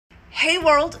Hey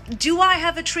world, do I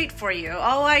have a treat for you?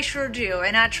 Oh, I sure do,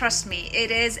 and trust me,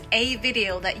 it is a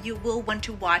video that you will want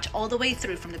to watch all the way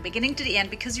through from the beginning to the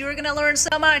end because you're gonna learn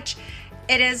so much.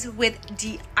 It is with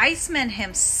the Iceman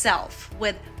himself,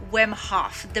 with Wim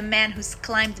Hof, the man who's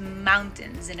climbed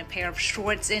mountains in a pair of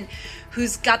shorts and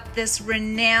who's got this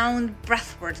renowned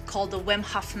breathwork called the Wim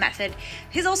Hof Method.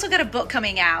 He's also got a book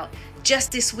coming out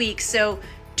just this week, so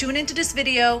tune into this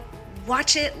video,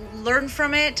 watch it, learn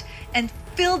from it, and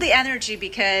feel the energy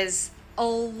because a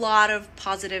lot of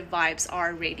positive vibes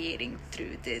are radiating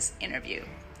through this interview.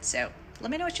 So let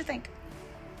me know what you think.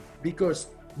 Because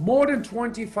more than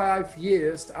 25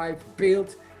 years I've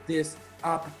built this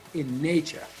up in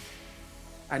nature,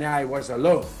 and I was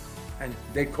alone and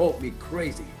they called me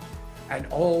crazy, and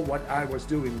all what I was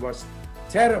doing was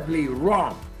terribly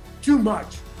wrong, too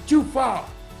much, too far,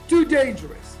 too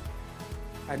dangerous.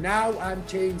 And now I'm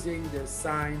changing the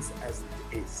science as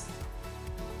it is.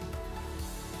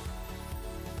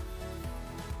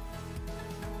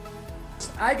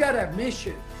 I got a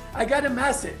mission, I got a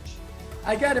message.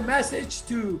 I got a message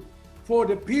for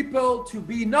the people to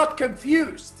be not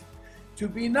confused, to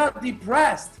be not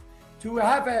depressed, to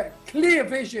have a clear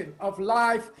vision of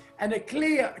life and a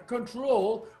clear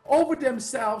control over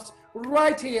themselves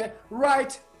right here,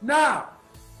 right now.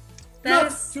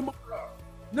 Not tomorrow,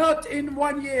 not in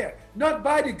 1 year, not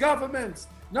by the government,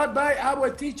 not by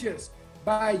our teachers,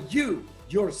 by you,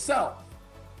 yourself.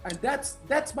 And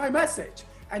that's my message.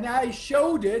 And I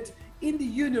showed it in the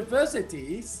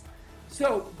universities,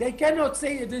 so they cannot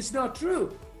say it is not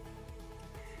true.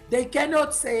 They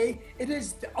cannot say it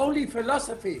is only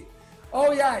philosophy.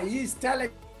 Oh yeah, he's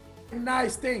telling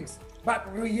nice things, but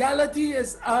reality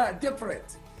is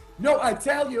different. No, I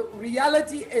tell you,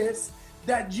 reality is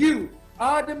that you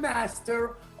are the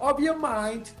master of your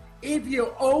mind if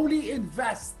you only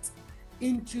invest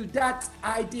into that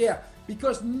idea,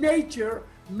 because nature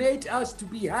made us to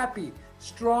be happy,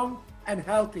 strong and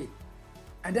healthy,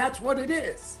 and that's what it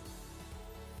is.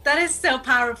 That is so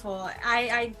powerful.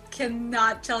 I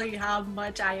cannot tell you how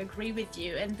much I agree with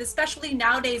you, and especially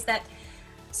nowadays that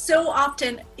so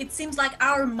often it seems like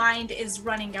our mind is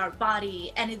running our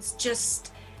body, and it's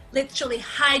just literally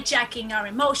hijacking our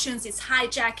emotions. It's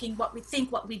hijacking what we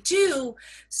think, what we do.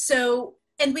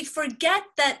 And we forget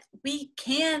that we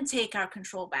can take our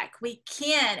control back. We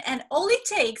can, and all it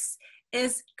takes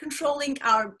is controlling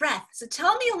our breath. So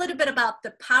tell me a little bit about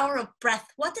the power of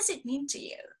breath. What does it mean to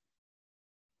you?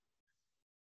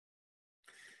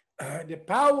 The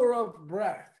power of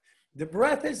breath. The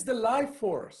breath is the life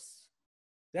force.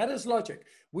 That is logic.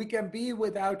 We can be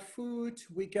without food.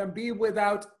 We can be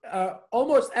without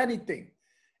almost anything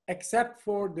except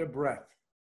for the breath.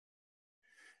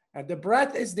 And the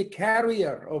breath is the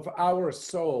carrier of our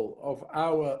soul, of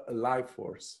our life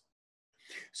force.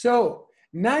 So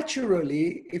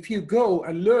naturally, if you go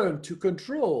and learn to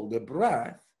control the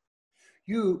breath,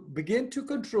 you begin to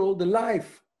control the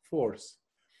life force.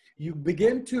 You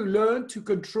begin to learn to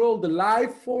control the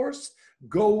life force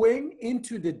going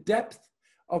into the depth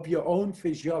of your own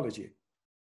physiology,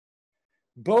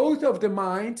 both of the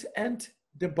mind and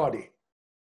the body.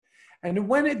 And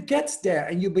when it gets there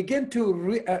and you begin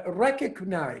to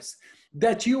recognize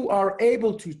that you are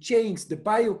able to change the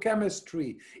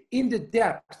biochemistry in the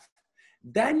depth,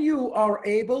 then you are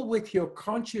able with your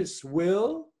conscious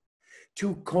will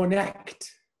to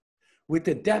connect with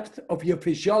the depth of your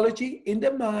physiology in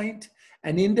the mind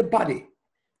and in the body.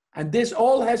 And this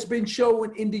all has been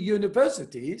shown in the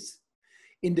universities,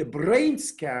 in the brain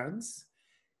scans.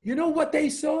 You know what they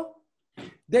saw?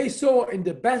 They saw in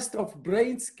the best of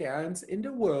brain scans in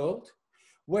the world,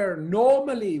 where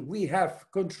normally we have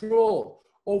control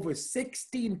over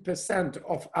 16%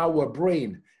 of our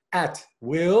brain at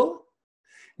will.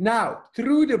 Now,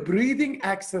 through the breathing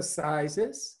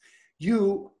exercises,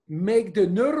 you make the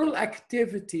neural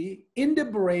activity in the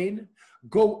brain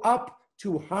go up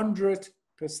to 100%.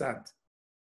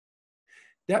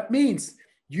 That means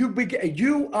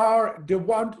you are the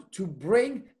one to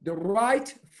bring the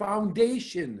right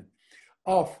foundation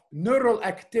of neural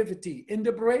activity in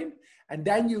the brain, and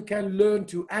then you can learn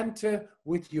to enter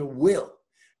with your will,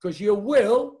 because your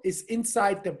will is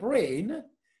inside the brain,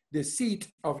 the seat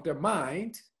of the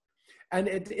mind, and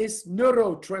it is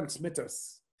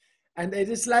neurotransmitters. And it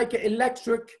is like an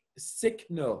electric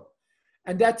signal.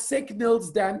 And that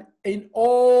signals then in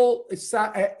all,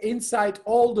 inside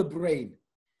all the brain.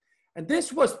 And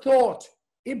this was thought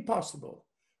impossible,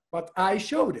 but I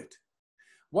showed it.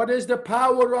 What is the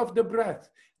power of the breath?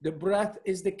 The breath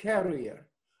is the carrier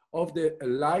of the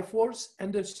life force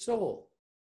and the soul.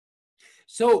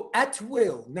 So at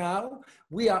will, now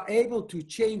we are able to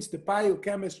change the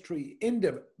biochemistry in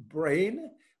the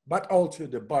brain, but also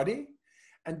the body.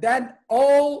 And then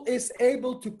all is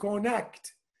able to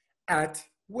connect at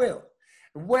will.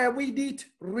 Where we need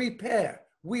repair,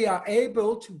 we are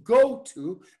able to go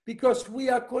to because we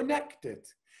are connected.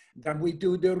 Then we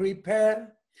do the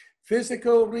repair,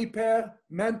 physical repair,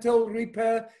 mental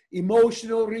repair,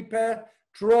 emotional repair,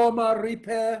 trauma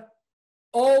repair,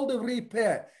 all the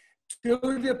repair to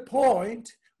the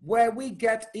point where we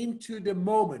get into the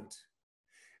moment.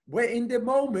 Where in the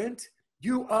moment,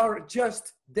 you are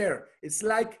just there. It's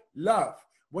like love.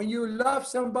 When you love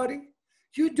somebody,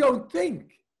 you don't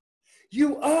think.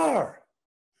 You are.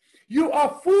 You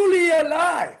are fully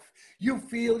alive. You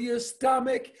feel your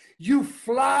stomach. You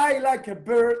fly like a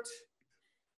bird.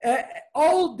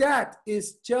 All that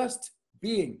is just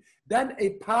being. Then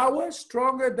a power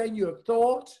stronger than your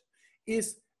thought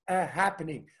is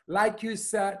happening. Like you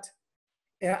said,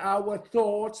 our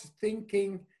thoughts,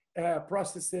 thinking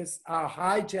processes are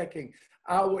hijacking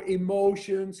our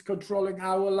emotions, controlling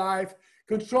our life,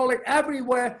 controlling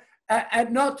everywhere,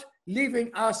 and not leaving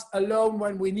us alone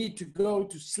when we need to go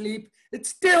to sleep. It's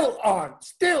still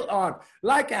on,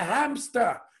 like a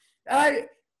hamster. I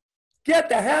get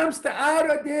the hamster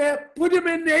out of there, put him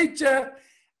in nature,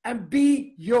 and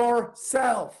be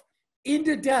yourself in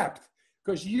the depth,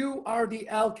 because you are the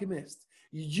alchemist.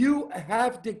 You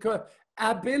have the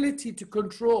ability to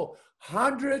control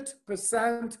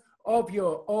 100% of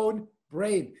your own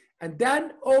brain. And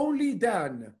then, only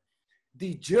then,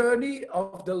 the journey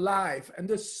of the life and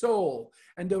the soul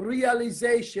and the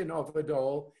realization of it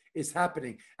all is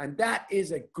happening. And that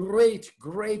is a great,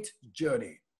 great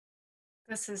journey.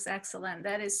 This is excellent.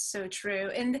 That is so true.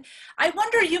 And I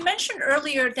wonder, you mentioned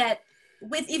earlier that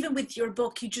even with your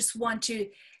book, you just want to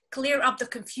clear up the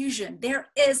confusion. There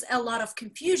is a lot of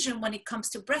confusion when it comes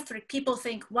to breathwork. People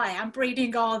think, why, I'm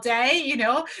breathing all day,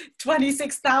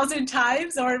 26,000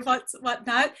 times or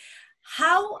whatnot.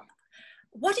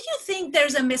 What do you think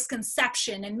there's a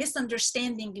misconception and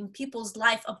misunderstanding in people's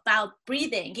life about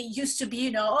breathing? It used to be,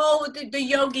 the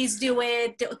yogis do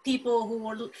it, the people who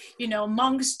were,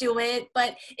 monks do it,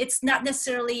 but it's not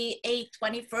necessarily a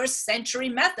 21st century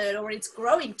method, or it's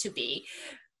growing to be.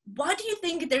 Why do you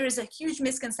think there is a huge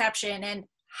misconception, and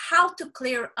how to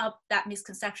clear up that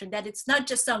misconception that it's not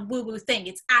just some woo-woo thing,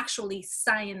 it's actually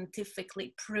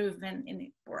scientifically proven and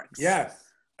it works? Yes,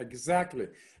 exactly.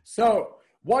 So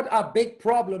what are big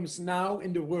problems now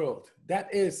in the world?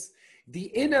 That is the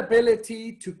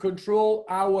inability to control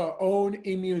our own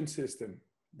immune system.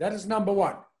 That is number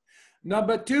one.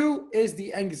 Number two is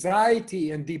the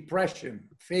anxiety and depression,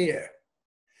 fear.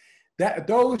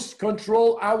 Those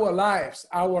control our lives,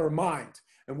 our mind,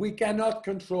 and we cannot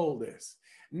control this.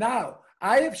 Now,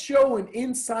 I have shown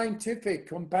in scientific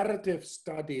comparative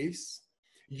studies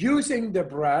using the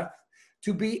breath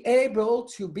to be able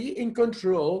to be in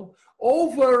control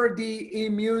over the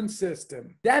immune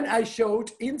system. Then I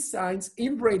showed in science,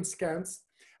 in brain scans,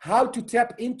 how to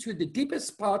tap into the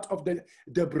deepest part of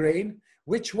the brain,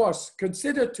 which was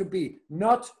considered to be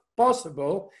not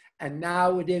possible, and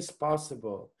now it is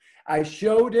possible. I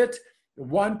showed it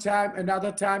one time,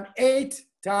 another time, 8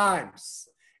 times.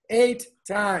 8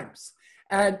 times.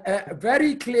 And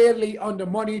very clearly on the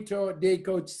monitor, they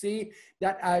could see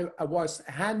that I was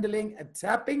handling and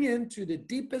tapping into the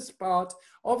deepest part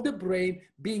of the brain,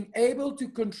 being able to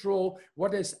control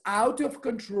what is out of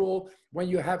control when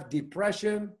you have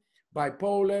depression,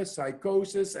 bipolar,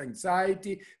 psychosis,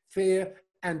 anxiety, fear,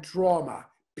 and trauma,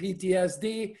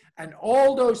 PTSD, and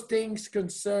all those things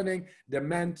concerning the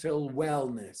mental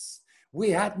wellness.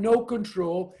 We had no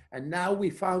control, and now we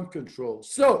found control.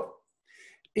 So,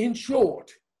 in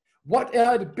short, what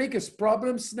are the biggest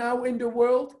problems now in the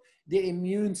world? The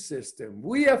immune system.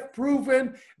 We have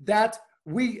proven that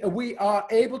we are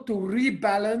able to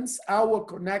rebalance our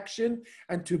connection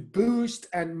and to boost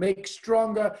and make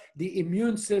stronger the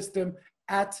immune system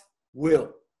at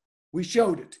will. We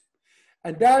showed it.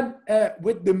 And then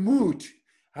with the mood,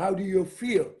 how do you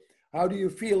feel? How do you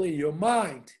feel in your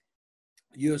mind?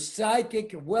 Your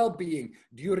psychic well-being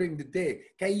during the day.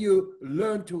 Can you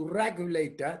learn to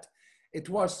regulate that? It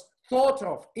was thought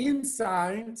of in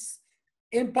science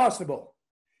impossible.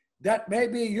 That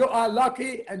maybe you are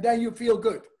lucky and then you feel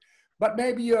good. But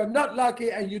maybe you're not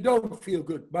lucky and you don't feel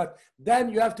good. But then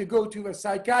you have to go to a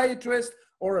psychiatrist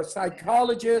or a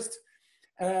psychologist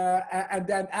and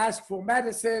then ask for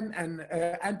medicine and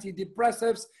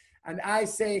antidepressants. And I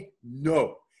say,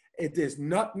 no, it is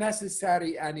not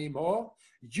necessary anymore.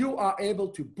 You are able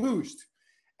to boost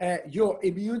your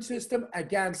immune system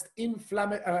against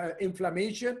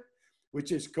inflammation,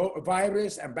 which is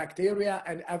virus and bacteria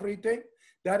and everything.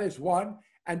 That is one.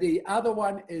 And the other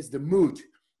one is the mood.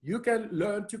 You can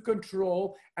learn to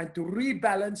control and to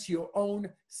rebalance your own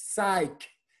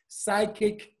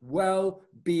psychic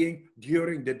well-being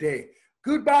during the day.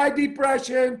 Goodbye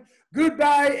depression,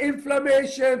 goodbye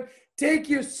inflammation. Take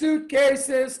your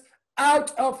suitcases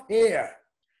out of here.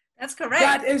 That's correct.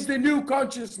 That is the new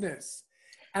consciousness.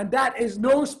 And that is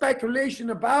no speculation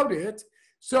about it.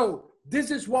 So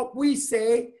this is what we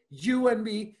say, you and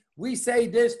me. We say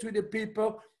this to the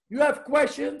people. You have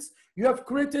questions, you have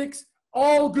critics,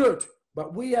 all good.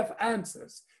 But we have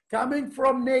answers coming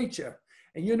from nature.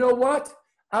 And you know what?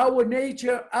 Our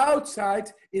nature outside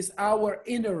is our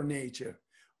inner nature.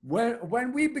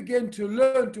 When we begin to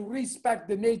learn to respect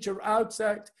the nature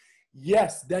outside,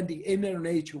 yes, then the inner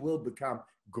nature will become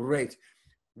great.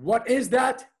 What is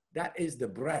that? That is the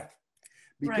breath.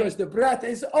 Because the breath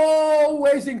is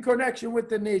always in connection with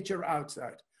the nature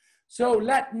outside. So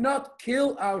let not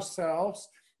kill ourselves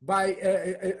by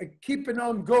keeping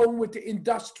on going with the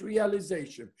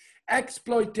industrialization,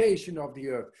 exploitation of the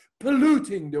earth,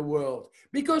 polluting the world.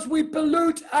 Because we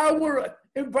pollute our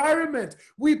environment,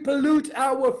 we pollute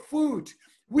our food,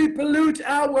 we pollute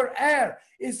our air.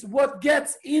 It's what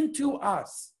gets into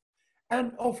us.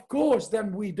 And of course,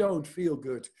 then we don't feel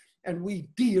good. And we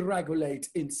deregulate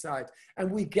inside.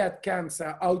 And we get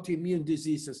cancer, autoimmune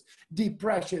diseases,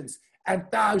 depressions, and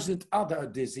 1,000 other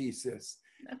diseases.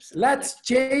 Absolutely. Let's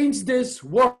change this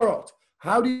world.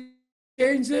 How do you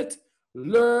change it?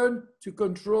 Learn to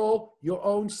control your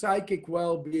own psychic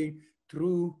well-being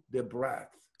through the breath.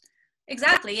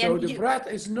 Exactly. So the breath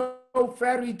is no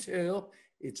fairy tale,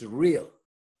 it's real.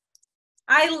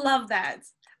 I love that.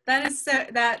 That is so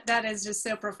that is just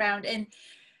so profound. And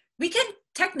we can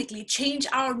technically change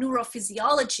our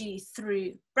neurophysiology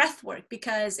through breath work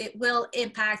because it will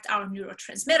impact our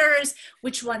neurotransmitters,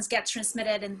 which ones get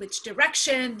transmitted in which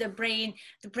direction, the brain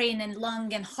and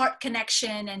lung and heart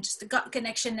connection and just the gut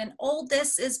connection. And all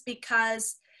this is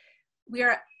because we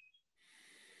are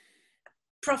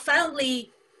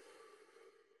profoundly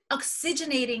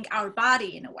oxygenating our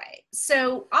body in a way.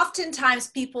 So oftentimes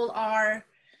people are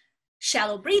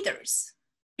shallow breathers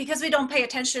because we don't pay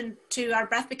attention to our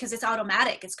breath because it's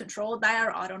automatic. It's controlled by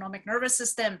our autonomic nervous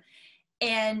system.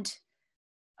 And,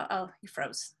 uh-oh, you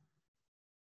froze.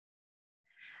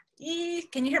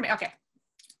 Can you hear me? Okay.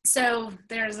 So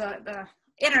there's the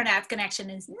internet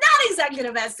connection is not exactly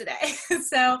the best today.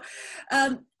 So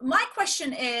my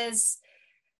question is,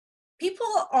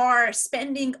 people are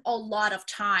spending a lot of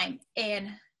time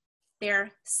in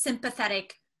their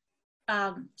sympathetic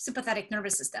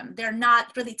nervous system. They're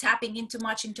not really tapping into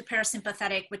much into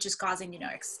parasympathetic, which is causing,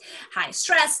 high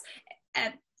stress,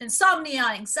 and insomnia,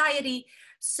 anxiety.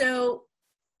 So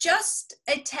just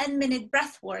a 10-minute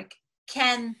breath work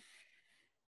can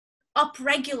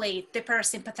upregulate the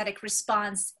parasympathetic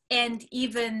response and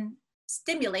even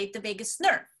stimulate the vagus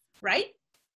nerve, right?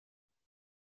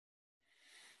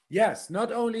 Yes,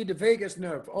 not only the vagus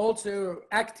nerve, also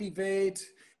activate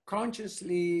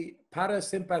consciously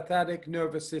parasympathetic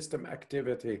nervous system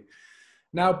activity.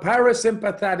 Now,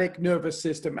 parasympathetic nervous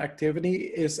system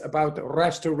activity is about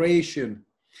restoration.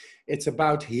 It's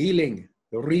about healing,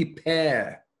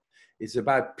 repair. It's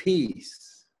about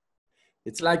peace.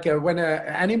 It's like when an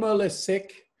animal is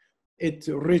sick, it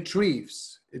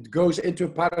retrieves. It goes into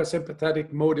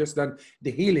parasympathetic modus, then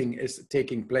the healing is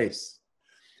taking place.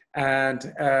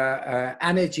 And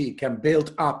energy can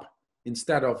build up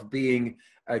instead of being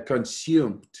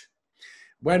consumed.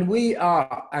 When we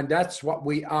are, and that's what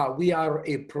we are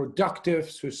a productive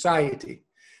society.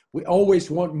 We always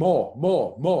want more.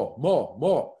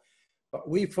 But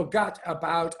we forgot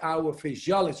about our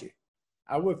physiology.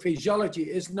 Our physiology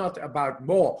is not about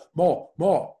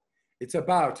more. It's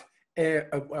about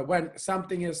when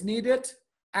something is needed,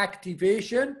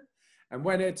 activation, and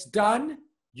when it's done,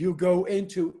 you go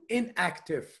into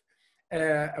inactive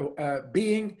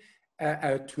being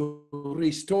to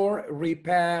restore,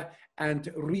 repair,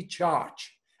 and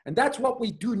recharge. And that's what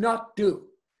we do not do.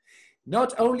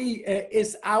 Not only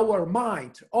is our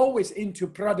mind always into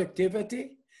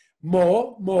productivity,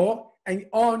 more, and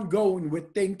ongoing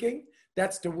with thinking.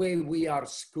 That's the way we are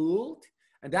schooled,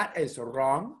 and that is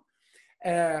wrong.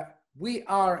 We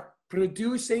are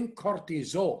producing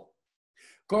cortisol.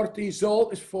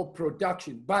 Cortisol is for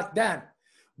production, but then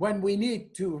when we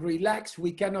need to relax,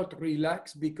 we cannot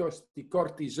relax because the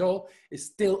cortisol is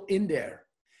still in there.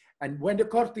 And when the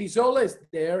cortisol is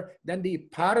there, then the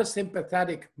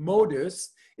parasympathetic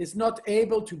modus is not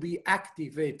able to be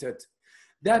activated.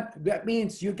 That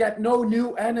means you get no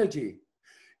new energy.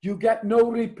 You get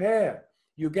no repair.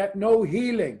 You get no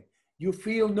healing. you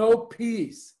feel no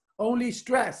peace, only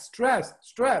stress, stress,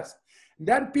 stress.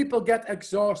 Then people get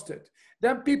exhausted.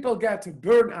 Then people get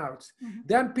burnout.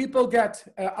 Then people get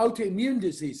autoimmune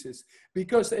diseases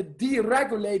because it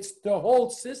deregulates the whole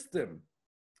system.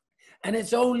 And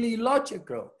it's only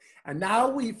logical. And now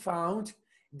we found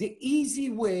the easy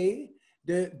way,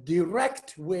 the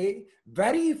direct way,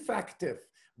 very effective,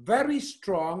 very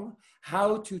strong,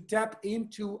 how to tap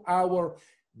into our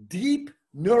deep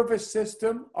nervous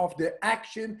system of the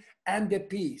action and the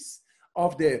peace,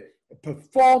 of the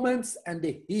performance and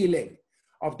the healing,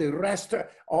 of the rest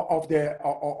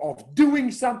of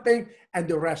doing something and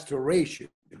the restoration.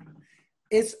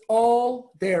 It's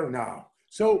all there now.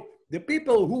 So the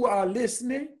people who are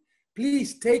listening,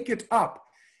 please take it up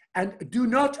and do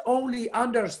not only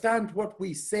understand what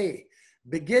we say,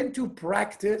 begin to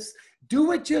practice,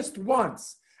 do it just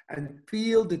once and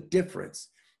feel the difference,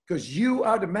 because you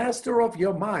are the master of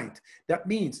your mind. That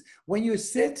means when you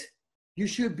sit, you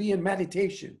should be in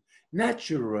meditation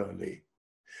naturally.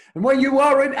 And when you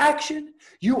are in action,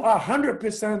 you are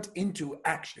 100% into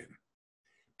action.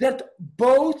 That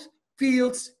both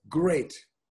feels great.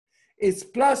 It's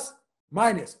plus,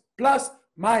 minus, plus,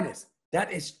 minus.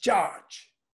 That is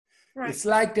charge. Right. It's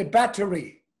like the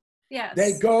battery. Yes.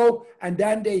 They go and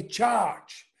then they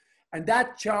charge. And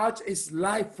that charge is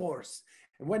life force.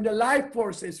 And when the life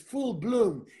force is full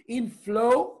bloom, in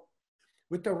flow,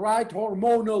 with the right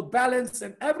hormonal balance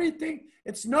and everything,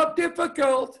 it's not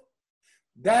difficult.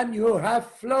 Then you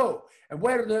have flow. And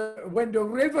when the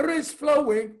river is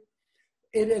flowing,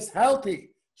 it is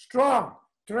healthy, strong,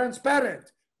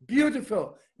 transparent,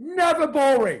 beautiful, never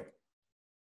boring.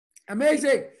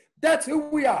 Amazing. That's who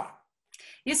we are.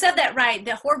 You said that right.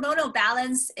 The hormonal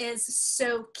balance is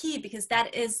so key because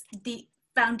that is the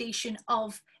foundation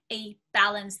of a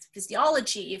balanced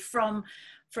physiology from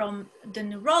the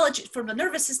neurology, from the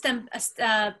nervous system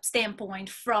standpoint,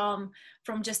 from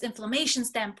just inflammation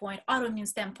standpoint, autoimmune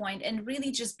standpoint, and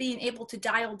really just being able to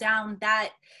dial down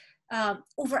that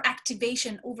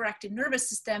overactive nervous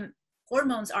system.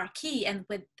 Hormones are key, and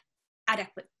with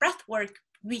adequate breath work,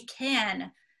 we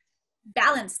can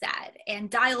balance that and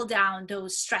dial down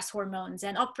those stress hormones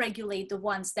and upregulate the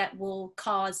ones that will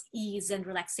cause ease and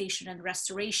relaxation and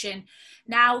restoration.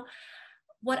 Now,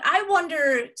 what I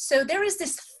wonder, so there is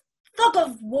this fog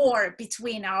of war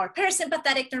between our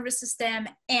parasympathetic nervous system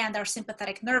and our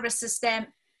sympathetic nervous system.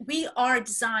 We are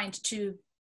designed to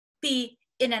be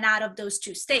in and out of those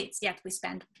two states, yet we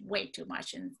spend way too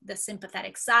much in the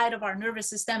sympathetic side of our nervous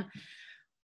system.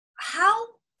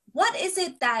 What is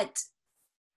it that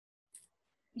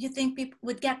you think people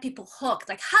would get people hooked?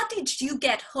 Like, how did you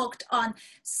get hooked on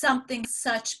something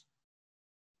such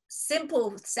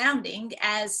simple sounding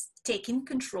as taking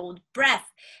controlled breath?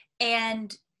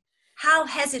 And how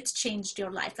has it changed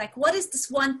your life? Like, what is this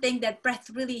one thing that breath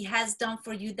really has done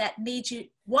for you that made you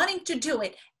wanting to do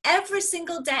it every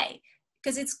single day?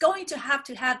 Because it's going to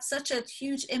have such a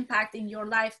huge impact in your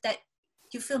life that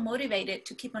you feel motivated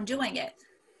to keep on doing it.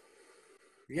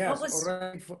 Yes,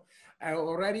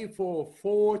 already for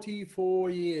 44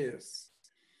 years.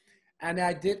 And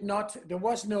there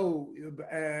was no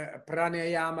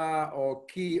pranayama or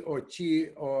ki or chi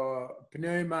or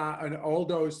pneuma and all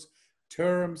those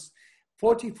terms.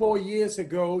 44 years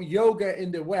ago, yoga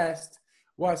in the West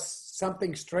was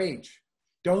something strange.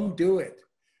 Don't do it.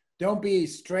 Don't be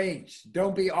strange.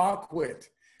 Don't be awkward.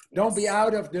 Don't be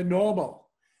out of the normal.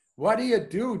 What do you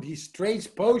do? These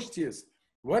strange postures.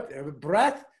 What?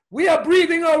 Breath? We are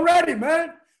breathing already, man.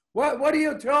 What are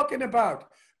you talking about?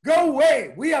 Go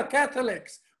away. We are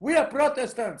Catholics. We are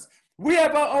Protestants. We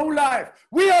have our own life.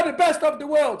 We are the best of the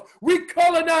world. We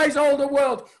colonize all the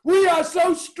world. We are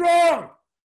so strong.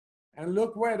 And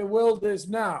look where the world is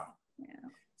now. Yeah.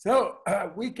 So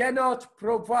we cannot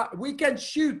provide, we can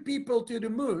shoot people to the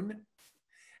moon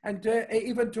and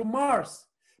even to Mars,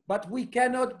 but we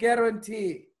cannot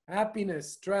guarantee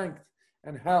happiness, strength,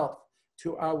 and health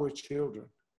to our children.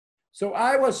 So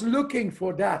I was looking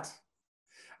for that.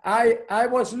 I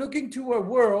was looking to a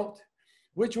world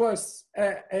which was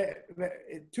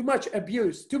too much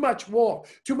abuse, too much war,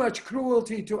 too much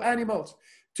cruelty to animals,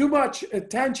 too much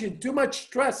attention, too much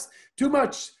stress, too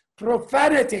much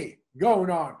profanity going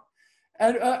on.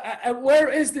 And where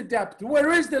is the depth?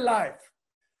 Where is the life?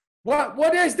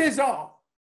 What is this all?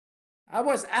 I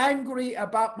was angry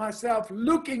about myself,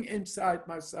 looking inside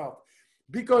myself,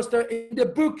 because in the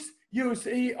books you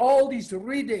see all these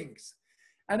readings.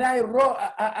 And I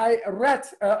read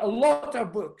a lot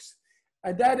of books.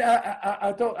 And then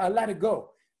I thought I let it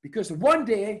go. Because one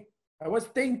day I was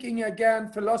thinking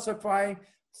again, philosophizing,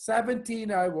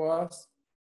 17 I was,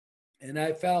 and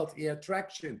I felt the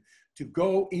attraction to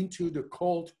go into the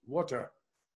cold water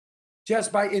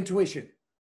just by intuition.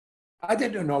 I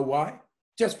didn't know why,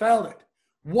 just felt it.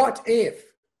 What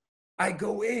if I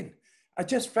go in? I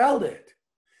just felt it.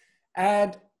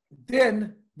 And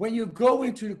then when you go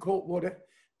into the cold water,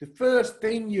 the first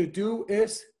thing you do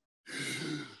is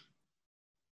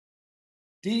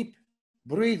deep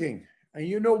breathing. And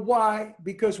you know why?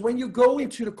 Because when you go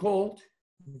into the cold,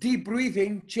 deep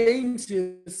breathing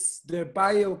changes the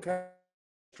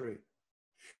biochemistry.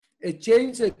 It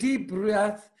changes a deep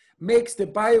breath, makes the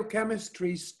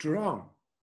biochemistry strong.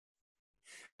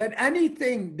 And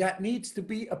anything that needs to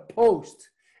be opposed,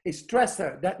 a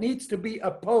stressor that needs to be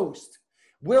opposed,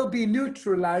 will be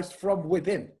neutralized from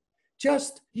within.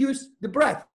 Just use the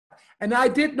breath. And I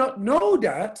did not know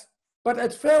that, but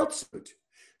it felt good.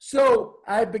 So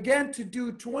I began to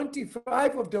do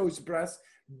 25 of those breaths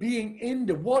being in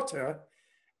the water,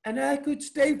 and I could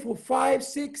stay for 5,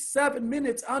 6, 7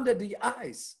 minutes under the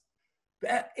ice,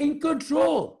 in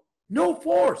control, no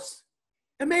force.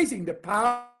 Amazing, the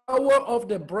power of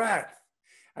the breath.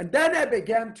 And then I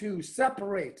began to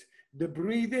separate the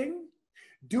breathing,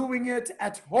 doing it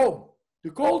at home.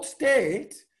 The cold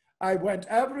state, I went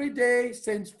every day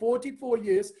since 44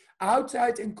 years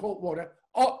outside in cold water,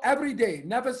 every day,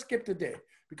 never skipped a day,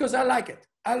 because I like it.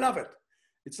 I love it.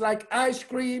 It's like I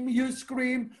scream, you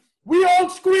scream, we all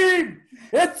scream.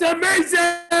 It's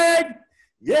amazing.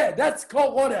 Yeah, that's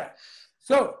cold water.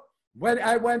 So when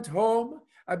I went home,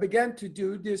 I began to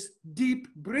do this deep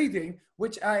breathing,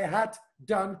 which I had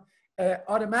done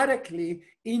automatically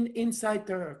inside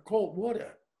the cold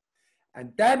water.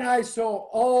 And then I saw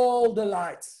all the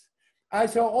lights. I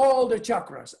saw all the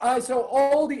chakras. I saw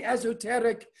all the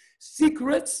esoteric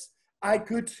secrets. I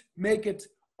could make it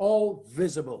all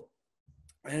visible.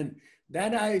 And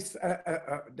then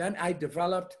I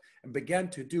developed and began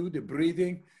to do the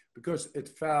breathing because it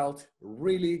felt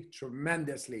really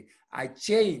tremendously. I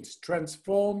changed,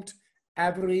 transformed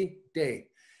every day.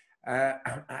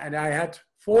 And I had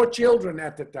 4 children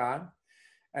at the time,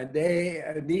 and they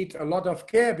need a lot of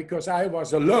care because I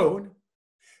was alone,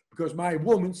 because my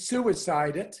woman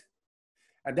suicided,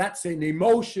 and that's an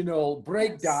emotional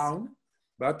breakdown. Yes.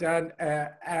 But then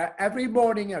every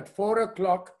morning at 4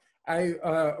 o'clock, I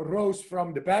rose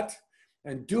from the bed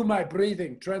and do my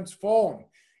breathing, transform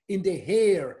in the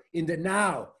here, in the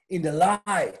now, in the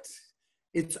light.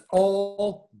 It's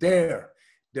all there.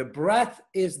 The breath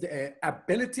is the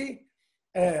ability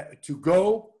to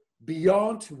go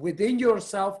beyond within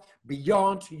yourself,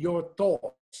 beyond your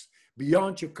thoughts,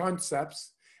 beyond your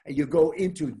concepts, and you go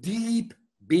into deep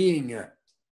being.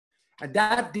 And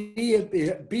that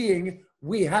deep being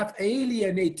we have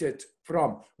alienated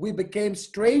from. We became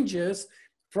strangers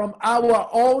from our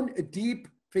own deep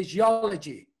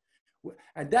physiology.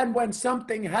 And then when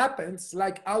something happens,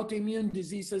 like autoimmune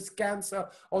diseases, cancer,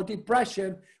 or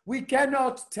depression, we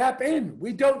cannot tap in.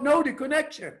 We don't know the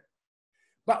connection.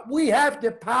 But we have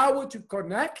the power to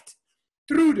connect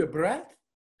through the breath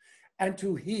and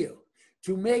to heal,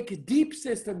 to make deep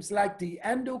systems like the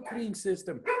endocrine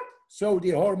system, so the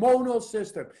hormonal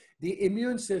system, the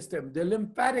immune system, the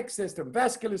lymphatic system,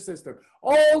 vascular system,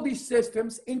 all these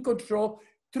systems in control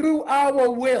through our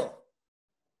will.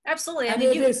 Absolutely. And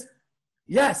it is,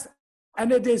 yes,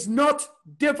 and it is not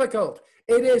difficult.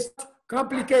 It is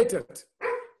complicated.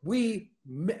 We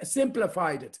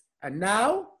simplified it. And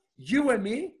now, you and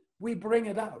me, we bring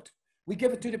it out. We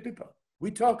give it to the people.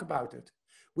 We talk about it.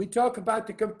 We talk about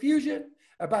the confusion,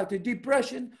 about the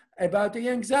depression, about the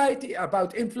anxiety,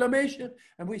 about inflammation.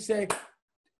 And we say,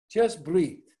 just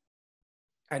breathe.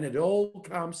 And it all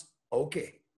comes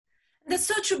okay. That's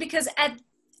so true, because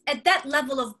at that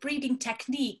level of breathing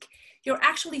technique, you're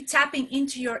actually tapping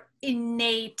into your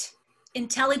innate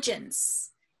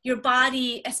intelligence. Your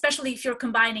body, especially if you're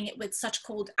combining it with such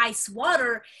cold ice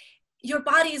water, your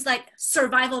body is like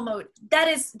survival mode. That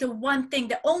is the one thing,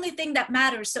 the only thing that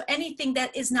matters. So anything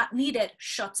that is not needed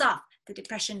shuts off. The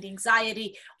depression, the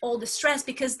anxiety, all the stress,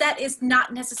 because that is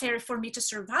not necessary for me to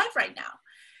survive right now.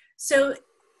 So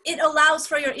it allows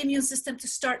for your immune system to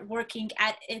start working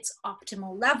at its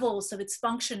optimal level. So it's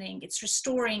functioning, it's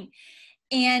restoring.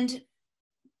 And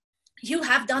you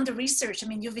have done the research. I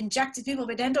mean, you've injected people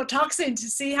with endotoxin to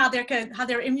see how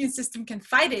their immune system can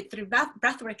fight it through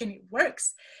breathwork, and it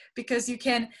works because you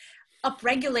can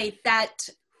upregulate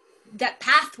that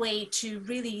pathway to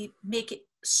really make it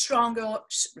stronger,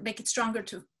 make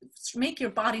your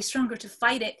body stronger to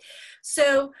fight it.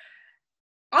 So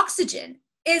oxygen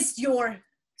is your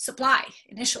supply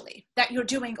initially that you're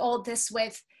doing all this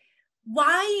with.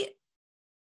 Why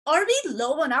are we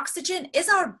low on oxygen? Is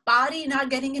our body not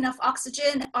getting enough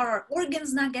oxygen? Are our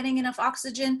organs not getting enough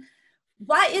oxygen?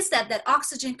 why is that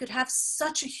oxygen could have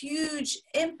such a huge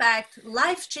impact,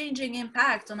 life-changing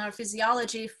impact on our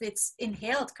physiology if it's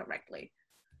inhaled correctly?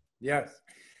 Yes,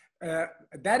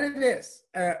 that it is.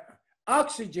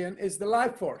 Oxygen is the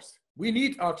life force. We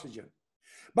need oxygen.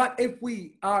 But if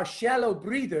we are shallow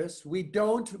breathers, we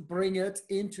don't bring it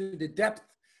into the depth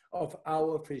of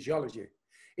our physiology.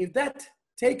 If that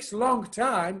takes long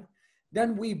time,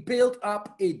 then we build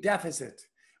up a deficit.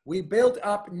 We build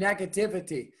up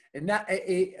negativity and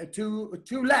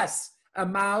too less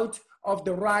amount of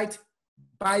the right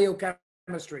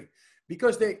biochemistry,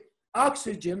 because the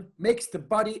oxygen makes the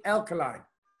body alkaline.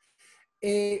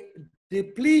 A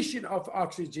depletion of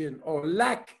oxygen or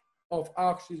lack of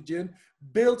oxygen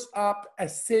builds up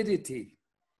acidity.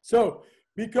 So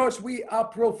because we are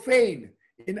profane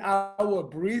in our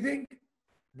breathing,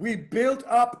 we build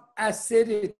up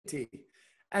acidity.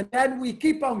 And then we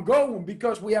keep on going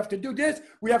because we have to do this,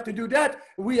 we have to do that,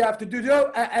 we have to do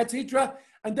that, etc.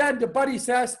 And then the body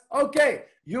says, okay,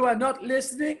 you are not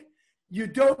listening, you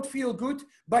don't feel good,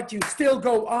 but you still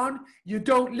go on, you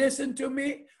don't listen to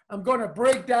me, I'm gonna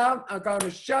break down, I'm gonna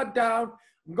shut down,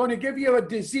 I'm gonna give you a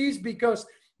disease because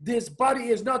this body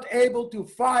is not able to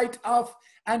fight off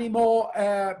any more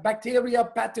bacteria,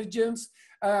 pathogens,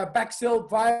 bacillus,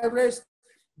 virus,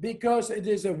 because it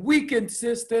is a weakened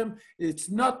system. It's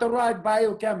not the right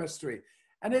biochemistry.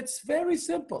 And it's very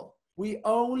simple. We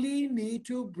only need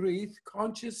to breathe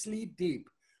consciously deep.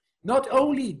 Not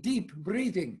only deep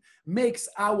breathing makes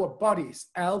our bodies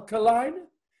alkaline,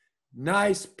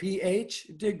 nice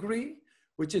pH degree,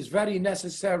 which is very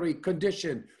necessary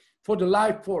condition for the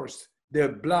life force, the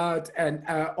blood and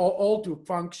all to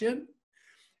function.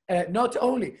 Not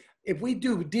only, if we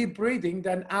do deep breathing,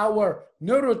 then our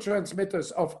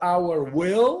neurotransmitters of our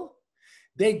will,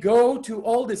 they go to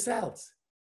all the cells.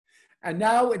 And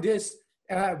now it is,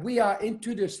 we are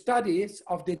into the studies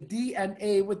of the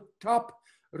DNA with top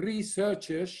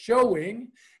researchers showing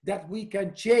that we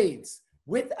can change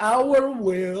with our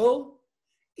will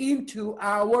into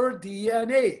our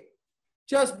DNA,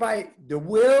 just by the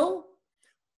will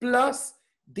plus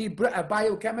the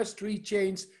biochemistry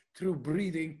change through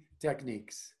breathing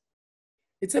techniques.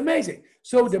 It's amazing.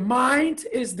 So the mind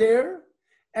is there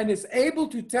and is able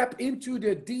to tap into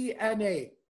the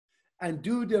DNA and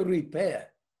do the repair.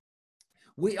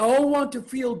 We all want to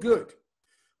feel good,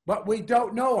 but we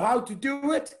don't know how to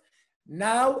do it.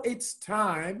 Now it's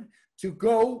time to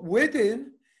go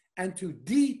within and to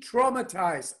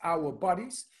de-traumatize our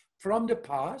bodies from the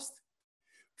past,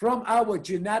 from our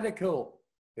genetical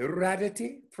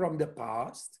heredity from the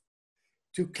past,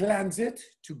 to cleanse it,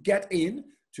 to get in,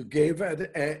 to give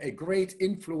a great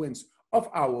influence of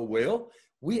our will.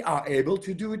 We are able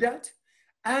to do that,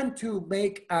 and to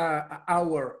make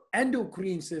our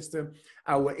endocrine system,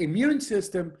 our immune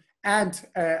system, and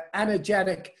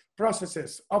energetic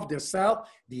processes of the cell,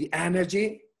 the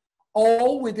energy,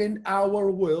 all within our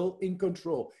will in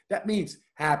control. That means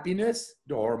happiness,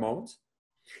 the hormones,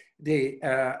 the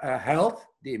health,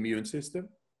 the immune system,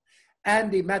 and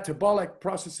the metabolic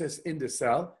processes in the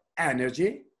cell,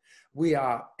 energy. We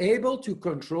are able to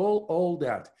control all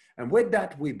that. And with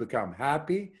that, we become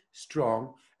happy,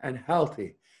 strong, and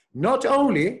healthy. Not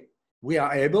only we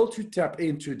are able to tap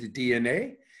into the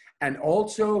DNA and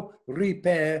also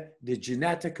repair the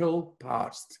genetical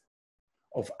past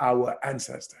of our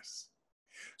ancestors.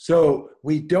 So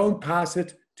we don't pass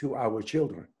it to our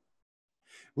children.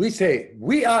 We say,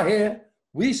 we are here,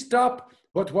 we stop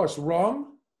what was wrong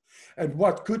and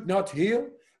what could not heal.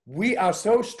 We are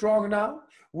so strong now.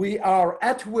 We are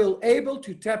at will able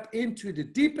to tap into the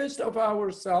deepest of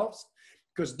ourselves,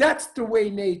 because that's the way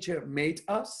nature made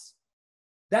us.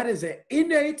 That is an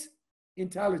innate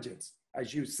intelligence,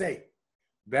 as you say.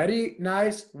 Very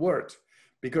nice word,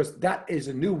 because that is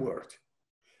a new word.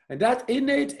 And that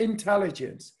innate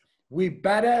intelligence, we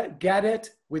better get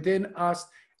it within us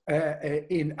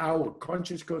in our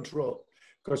conscious control,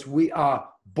 because we are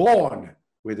born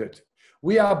with it.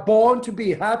 We are born to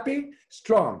be happy,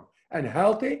 strong, and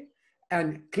healthy,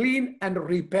 and clean and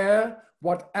repair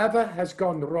whatever has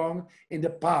gone wrong in the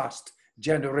past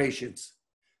generations.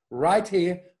 Right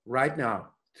here, right now,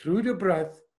 through the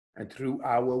breath and through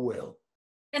our will.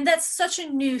 And that's such a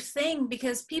new thing,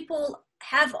 because people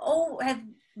have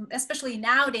especially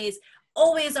nowadays,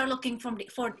 always are looking for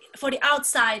the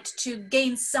outside to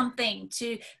gain something,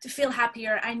 to feel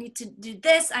happier. I need to do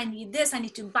this, I need this, I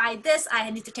need to buy this, I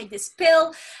need to take this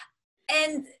pill.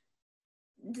 And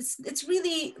it's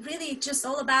really just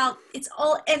all about, it's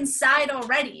all inside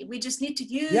already. We just need to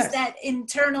use that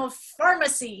internal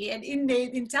pharmacy and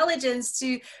innate intelligence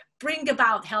to bring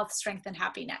about health, strength, and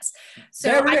happiness.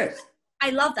 So I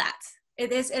love that.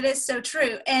 It is so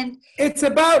true. And it's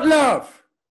about love.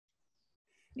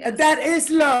 yes. And that is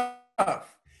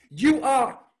love. You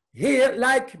are here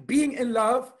like being in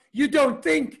love. You don't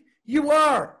think you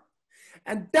are.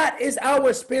 And that is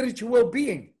our spiritual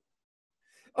being.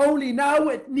 Only now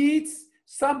it needs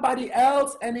somebody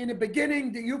else. And in the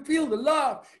beginning, you feel the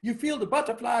love, you feel the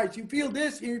butterflies, you feel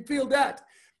this, you feel that.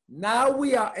 Now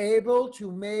we are able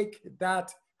to make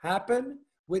that happen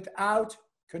without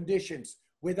conditions,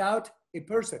 without a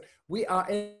person. We are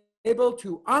able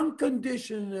to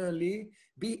unconditionally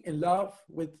be in love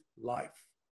with life.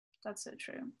 That's so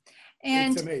true.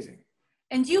 And it's amazing.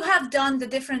 And you have done the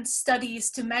different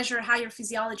studies to measure how your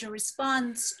physiology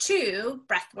responds to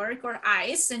breathwork or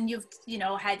ice. And you've,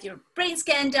 had your brain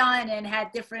scan done and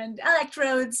had different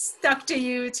electrodes stuck to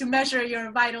you to measure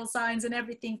your vital signs and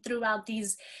everything throughout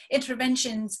these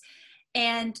interventions.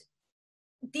 And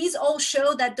these all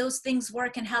show that those things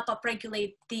work and help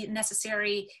upregulate the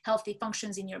necessary healthy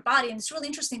functions in your body. And it's really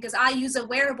interesting because I use a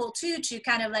wearable too to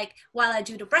kind of like, while I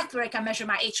do the breathwork, I measure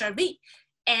my HRV.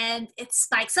 And it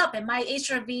spikes up, and my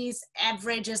HRV's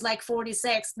average is like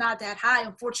 46, not that high,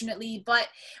 unfortunately. But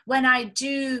when I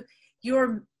do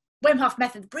your Wim Hof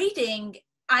Method breathing,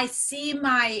 I see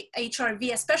my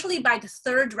HRV, especially by the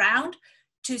third round,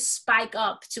 to spike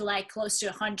up to like close to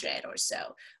 100 or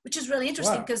so, which is really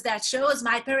interesting because that shows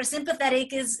my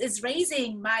parasympathetic is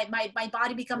raising, my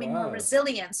body becoming more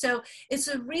resilient. So it's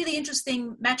a really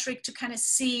interesting metric to kind of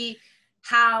see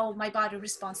how my body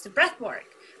responds to breath work.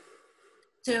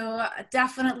 So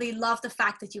definitely love the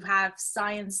fact that you have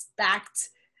science-backed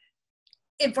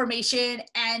information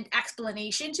and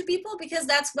explanation to people, because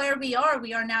that's where we are.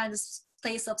 We are now in this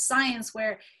place of science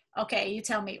where, okay, you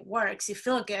tell me it works, you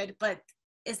feel good, but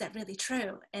is that really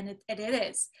true? And it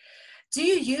is. Do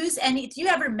you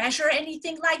ever measure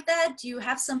anything like that? Do you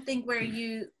have something where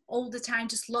you all the time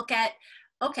just look at,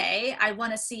 okay, I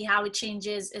want to see how it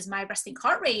changes. Is my resting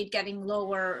heart rate getting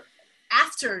lower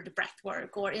after the breath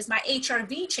work, or is my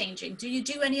HRV changing? Do you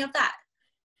do any of that?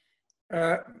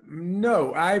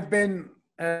 No, I've been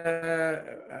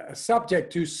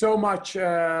subject to so much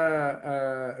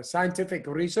scientific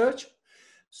research.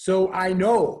 So I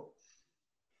know,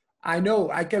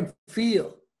 I can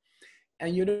feel.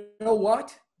 And you know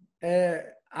what?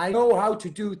 I know how to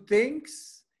do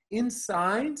things in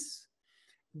science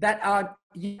that are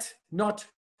yet not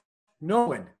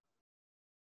known.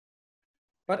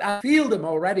 But I feel them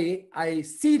already, I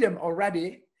see them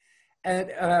already.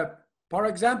 And for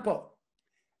example,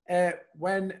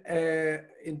 when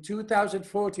in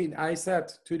 2014, I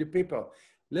said to the people,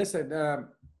 listen,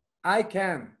 I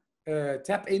can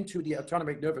tap into the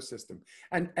autonomic nervous system.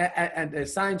 And the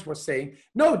science was saying,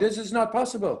 no, this is not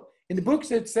possible. In the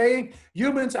books, it's saying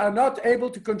humans are not able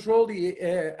to control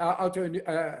the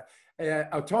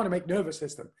autonomic nervous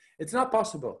system. It's not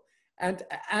possible. And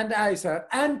I said,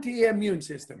 anti-immune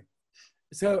system.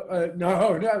 So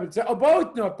no, it's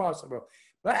both not possible.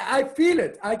 But I feel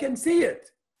it. I can see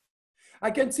it. I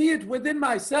can see it within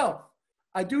myself.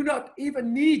 I do not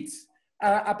even need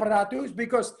apparatus,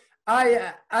 because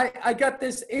I got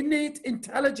this innate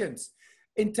intelligence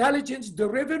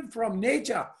derived from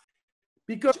nature.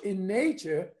 Because in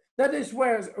nature, that is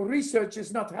where research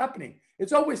is not happening.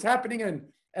 It's always happening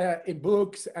in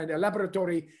books and a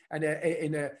laboratory and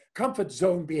in a comfort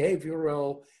zone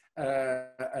behavioral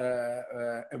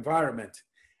environment,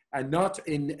 and not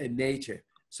in nature.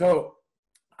 So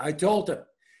I told them,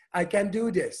 I can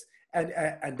do this.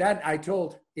 And then I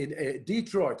told in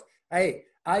Detroit, hey,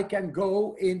 I can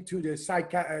go into the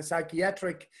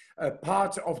psychiatric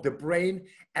parts of the brain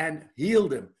and heal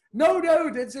them. No,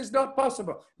 this is not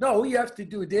possible. No, you have to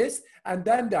do this and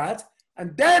then that.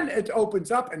 And then it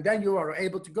opens up, and then you are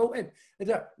able to go in.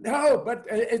 No, but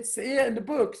it's here in the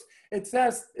books. It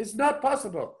says it's not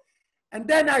possible. And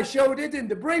then I showed it in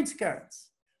the brain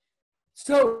scans.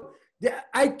 So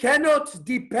I cannot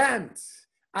depend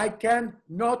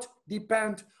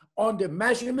on the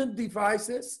measurement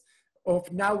devices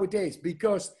of nowadays,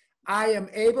 because I am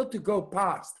able to go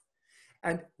past.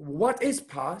 And what is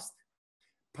past?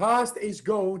 Past is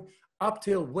going up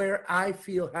till where I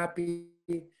feel happy,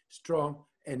 strong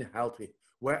and healthy,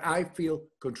 where I feel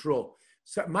control.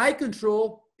 So my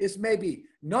control is maybe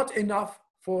not enough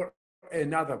for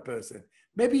another person.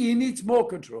 Maybe he needs more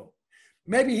control.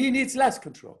 Maybe he needs less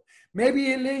control. Maybe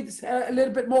he needs a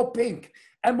little bit more pink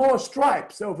and more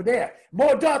stripes over there,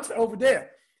 more dots over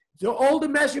there. So all the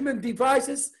measurement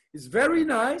devices is very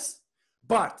nice,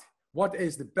 but what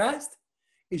is the best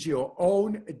is your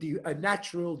own a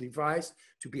natural device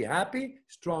to be happy,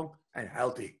 strong and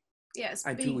healthy. Yes,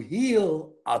 and to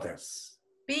heal others.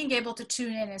 being able to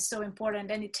tune in is so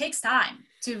important, and it takes time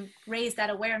to raise that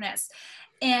awareness.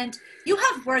 And you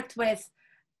have worked with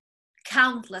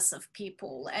countless of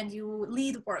people and you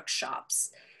lead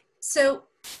workshops. So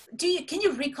can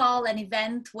you recall an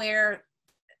event where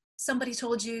somebody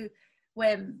told you,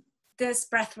 when this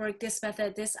breath work, this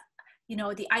method, this,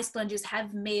 the ice plunges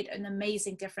have made an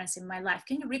amazing difference in my life?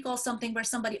 Can you recall something where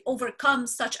somebody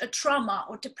overcomes such a trauma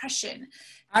or depression?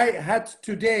 I had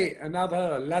today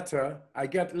another letter. I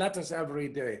get letters every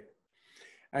day.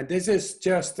 And this is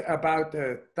just about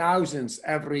thousands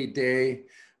every day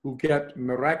who get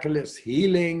miraculous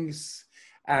healings.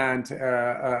 And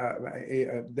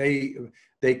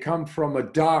they come from a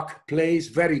dark place,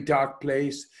 very dark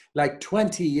place, like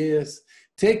 20 years,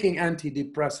 taking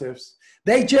antidepressives.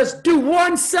 They just do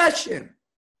one session.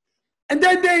 And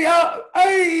then they are,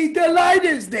 hey, the light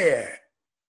is there.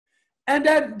 And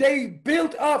then they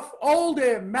build up all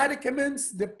the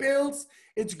medicaments, the pills,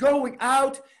 it's going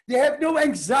out. They have no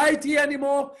anxiety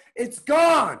anymore. It's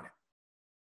gone.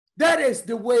 That is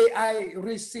the way I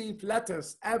receive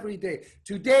letters every day.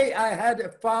 Today I had a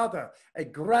father, a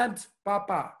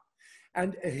grandpapa,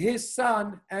 and his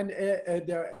son and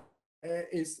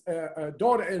his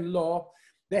daughter-in-law,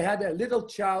 they had a little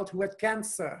child who had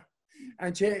cancer.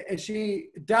 And she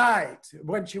died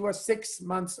when she was 6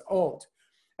 months old.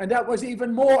 And that was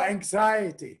even more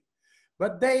anxiety.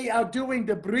 But they are doing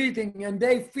the breathing and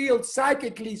they feel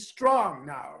psychically strong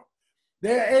now.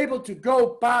 They're able to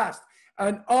go past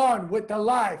and on with the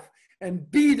life and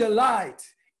be the light,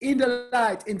 in the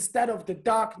light, instead of the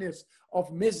darkness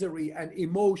of misery and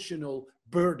emotional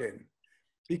burden.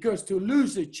 Because to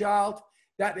lose a child,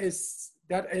 that is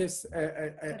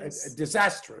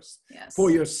disastrous. Yes. For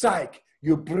your psyche.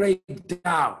 You break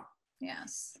down.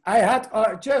 Yes. I had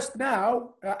just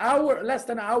now, less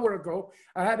than an hour ago,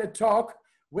 I had a talk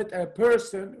with a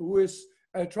person who is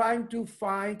trying to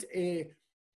find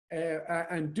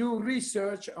and do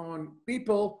research on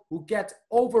people who get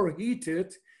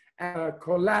overheated and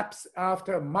collapse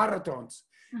after marathons.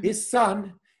 Mm-hmm. His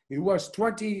son, he was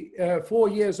 24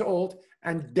 years old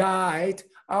and died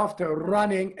after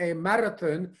running a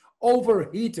marathon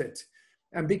overheated.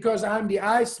 And because I'm the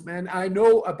Iceman, I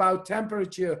know about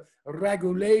temperature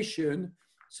regulation.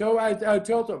 So I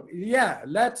told him, yeah,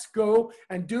 let's go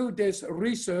and do this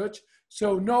research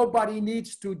so nobody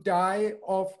needs to die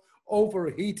of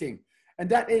overheating. And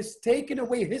that is taking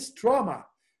away his trauma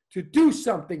to do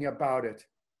something about it.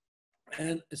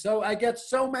 And so I get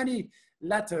so many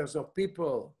letters of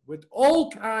people with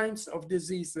all kinds of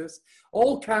diseases,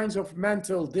 all kinds of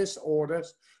mental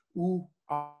disorders who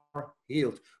are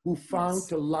healed, who found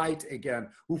the light again,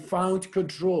 who found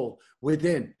control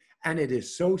within. And it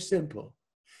is so simple.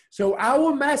 So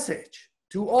our message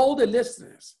to all the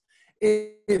listeners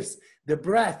is the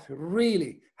breath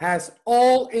really has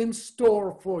all in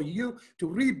store for you to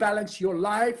rebalance your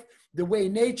life the way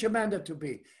nature meant it to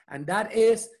be. And that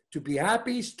is to be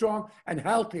happy, strong, and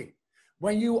healthy.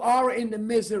 When you are in the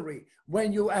misery,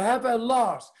 when you have a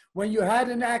loss, when you had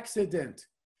an accident,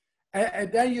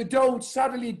 and then you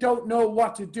suddenly don't know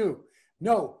what to do.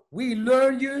 No, we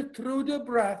learn you through the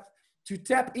breath to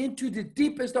tap into the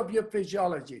deepest of your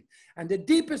physiology. And the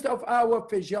deepest of our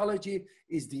physiology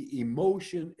is the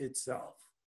emotion itself.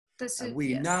 And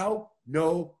we now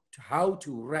know how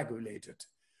to regulate it.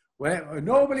 Well,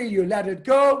 normally you let it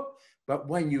go, but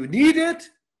when you need it,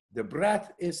 the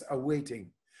breath is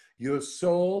awaiting. Your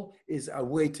soul is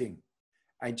awaiting.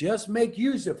 And just make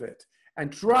use of it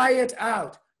and try it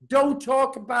out. Don't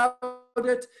talk about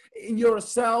it in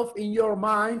yourself, in your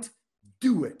mind.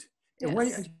 Do it. Yes. And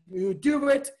when you do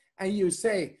it and you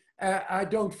say, I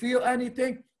don't feel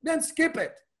anything, then skip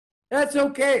it. That's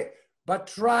okay. But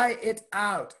try it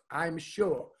out. I'm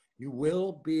sure you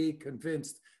will be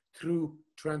convinced through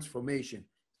transformation,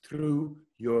 through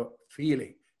your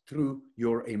feeling, through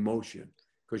your emotion.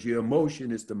 Because your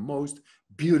emotion is the most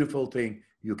beautiful thing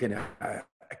you can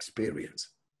experience.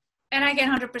 And I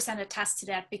can 100% attest to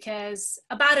that, because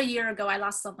about a year ago, I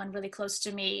lost someone really close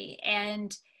to me.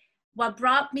 And what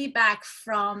brought me back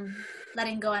from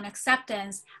letting go and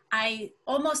acceptance, I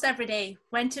almost every day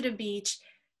went to the beach,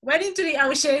 went into the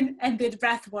ocean and did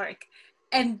breath work.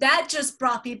 And that just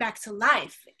brought me back to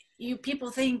life.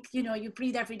 People think, you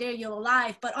breathe every day, you're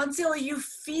alive. But until you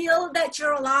feel that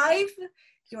you're alive,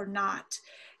 you're not.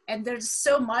 And there's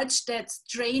so much that's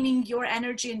draining your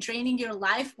energy and draining your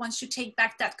life. Once you take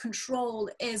back that control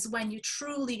is when you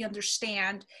truly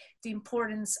understand the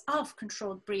importance of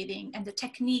controlled breathing and the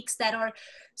techniques that are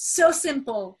so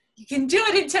simple. You can do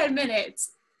it in 10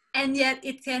 minutes, and yet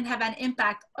it can have an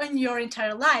impact on your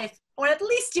entire life, or at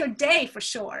least your day for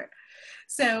sure.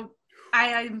 So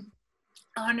I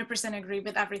 100% agree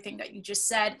with everything that you just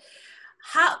said.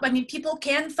 People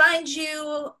can find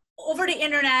you over the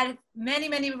internet,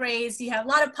 many ways. You have a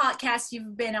lot of podcasts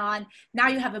you've been on. Now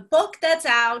you have a book that's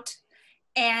out,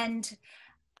 and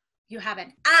you have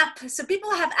an app. So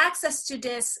people have access to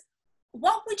this.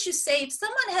 What would you say if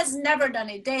someone has never done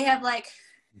it?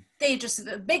 They just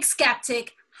a big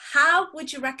skeptic. How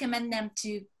would you recommend them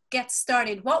to get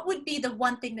started? What would be the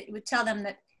one thing that you would tell them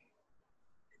that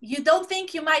you don't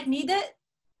think you might need it,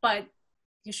 but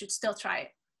you should still try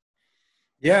it?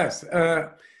 Yes,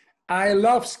 I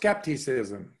love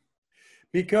skepticism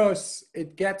because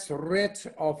it gets rid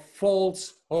of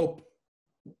false hope.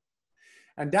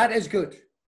 And that is good.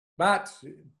 But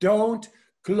don't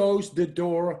close the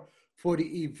door for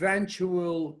the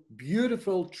eventual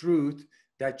beautiful truth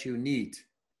that you need.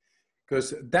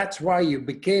 Because that's why you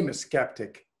became a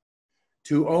skeptic,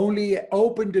 to only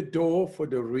open the door for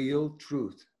the real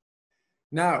truth.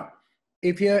 Now,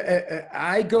 if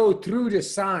I go through the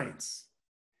science,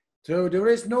 so there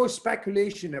is no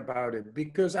speculation about it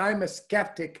because I'm a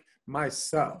skeptic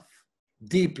myself,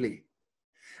 deeply.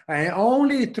 And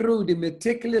only through the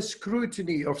meticulous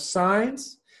scrutiny of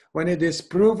science, when it is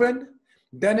proven,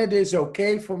 then it is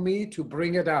okay for me to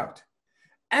bring it out.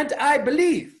 And I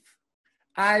believe,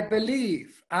 I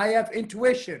have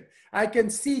intuition. I can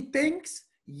see things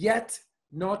yet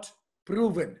not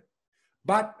proven.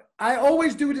 But I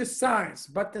always do the science,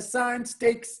 but the science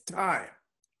takes time.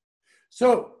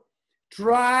 So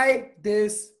try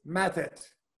this method.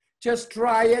 Just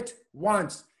try it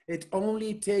once. It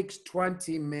only takes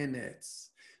 20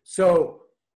 minutes. So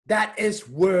that is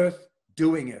worth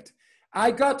doing it.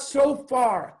 I got so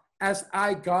far as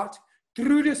I got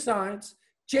through the science,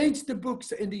 changed the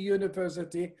books in the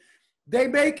university. They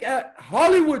make a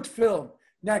Hollywood film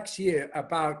next year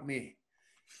about me.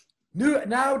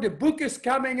 Now the book is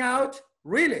coming out.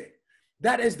 Really,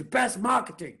 that is the best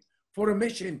marketing for a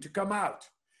mission to come out.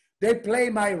 They play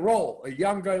my role, a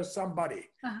younger somebody,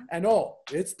 and all.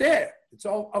 It's there. It's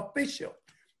all official.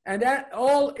 And that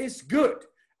all is good.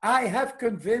 I have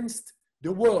convinced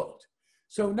the world.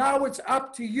 So now it's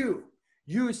up to you.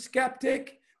 You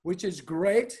skeptic, which is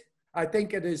great. I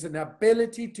think it is an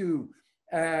ability to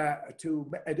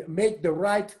make the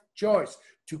right choice,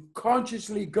 to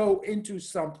consciously go into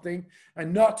something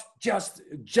and not just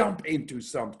jump into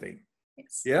something.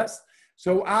 Yes?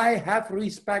 So I have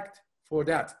respect for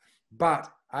that. But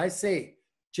I say,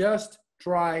 just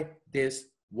try this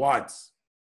once.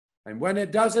 And when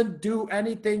it doesn't do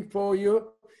anything for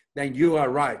you, then you are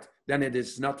right. Then it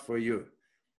is not for you.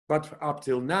 But up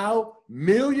till now,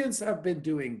 millions have been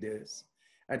doing this.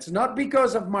 It's not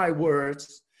because of my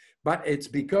words, but it's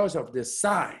because of the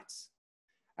science.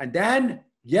 And then,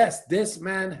 yes, this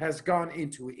man has gone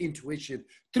into intuition,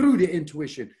 through the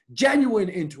intuition, genuine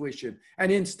intuition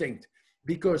and instinct,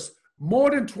 because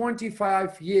more than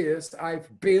 25 years,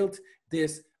 I've built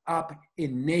this up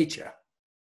in nature.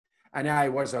 And I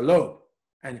was alone,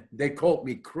 and they called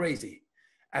me crazy.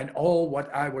 And all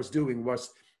what I was doing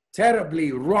was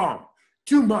terribly wrong,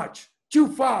 too much, too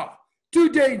far, too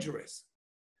dangerous.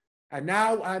 And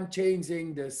now I'm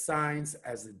changing the science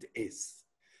as it is.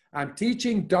 I'm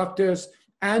teaching doctors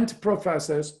and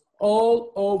professors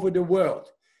all over the world,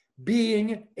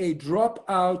 being a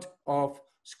dropout of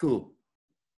school.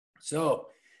 So,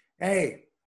 hey,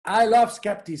 I love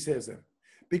skepticism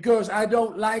because I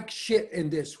don't like shit in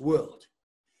this world.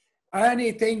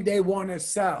 Anything they want to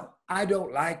sell, I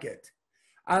don't like it.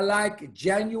 I like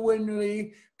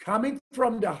genuinely coming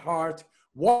from the heart.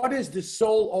 What is the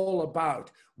soul all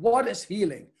about? What is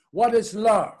healing? What is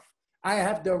love? I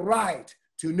have the right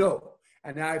to know,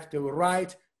 and I have the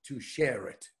right to share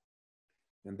it.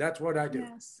 And that's what I do.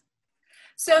 Yes.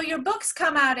 So your books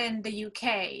come out in the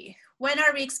UK. When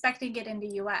are we expecting it in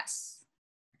the US?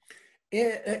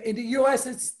 In the US,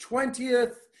 it's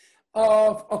 20th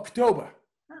of October.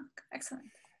 Oh, excellent.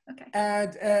 Okay.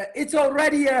 And it's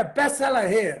already a bestseller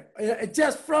here,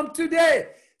 just from today.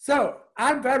 So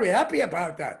I'm very happy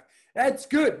about that. That's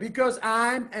good because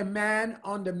I'm a man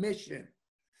on the mission.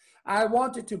 I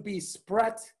want it to be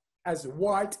spread as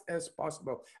wide as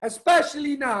possible,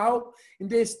 especially now in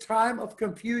this time of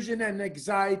confusion and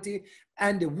anxiety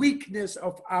and the weakness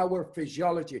of our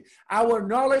physiology. Our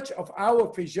knowledge of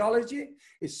our physiology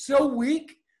is so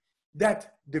weak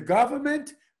that the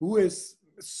government, who is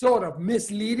sort of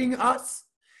misleading us,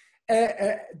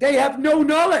 they have no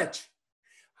knowledge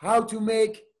how to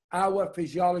make our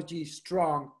physiology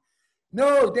strong.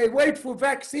 No, they wait for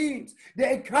vaccines. The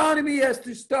economy has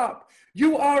to stop.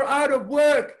 You are out of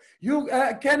work. You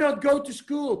cannot go to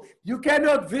school. You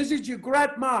cannot visit your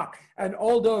grandma and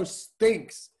all those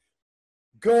things.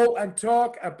 go and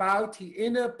talk about the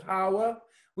inner power,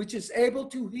 which is able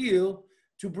to heal,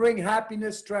 to bring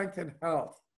happiness, strength, and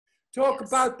health. Talk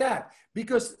about that,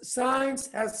 because science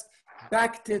has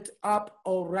backed it up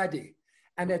already.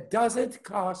 And it doesn't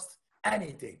cost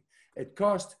anything. It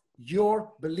costs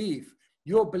your belief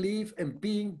in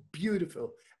being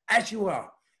beautiful as you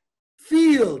are.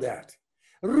 Feel that.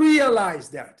 Realize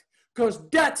that. Because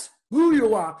that's who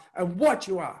you are and what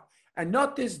you are. And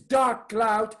not this dark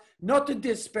cloud, not the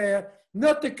despair,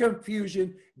 not the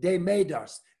confusion they made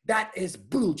us. That is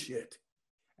bullshit.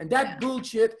 And that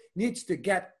bullshit needs to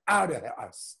get out of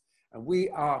us. And we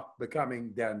are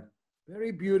becoming then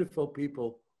very beautiful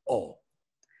people all.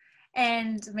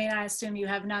 And may I assume you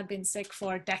have not been sick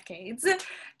for decades.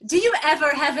 Do you ever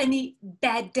have any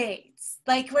bad days?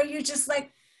 Like where you're just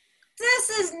like, this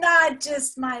is not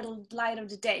just my light of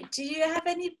the day. Do you have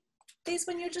any days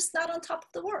when you're just not on top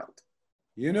of the world?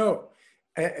 You know,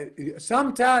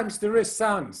 sometimes there is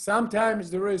sun,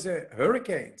 sometimes there is a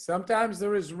hurricane, sometimes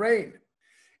there is rain.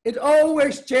 It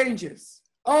always changes,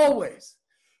 always.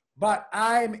 But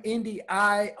I'm in the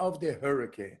eye of the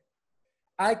hurricane.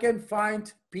 I can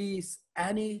find peace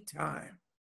anytime.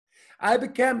 I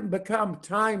become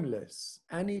timeless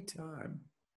anytime.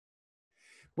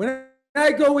 When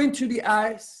I go into the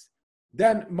ice,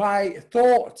 then my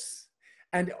thoughts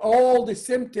and all the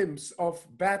symptoms of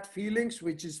bad feelings,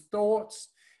 which is thoughts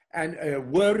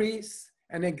and worries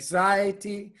and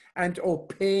anxiety and or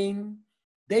pain,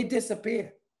 they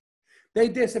disappear. They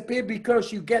disappear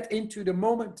because you get into the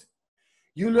moment.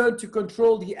 You learn to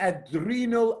control the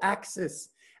adrenal axis.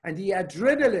 And the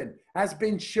adrenaline has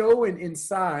been shown in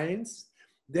science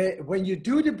that when you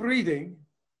do the breathing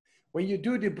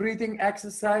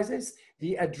exercises,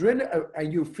 the adrenaline,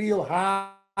 and you feel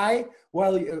high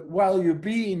while you're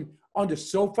being on the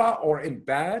sofa or in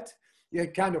bed, you're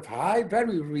kind of high,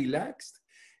 very relaxed,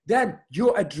 then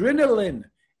your adrenaline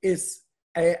is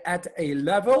at a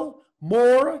level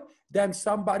more than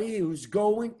somebody who's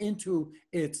going into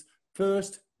its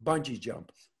first bungee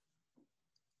jump.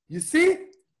 You see?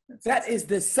 That is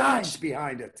the science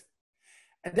behind it.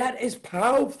 And that is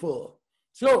powerful.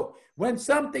 So when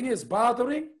something is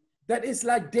bothering, that is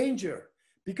like danger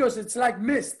because it's like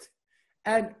mist.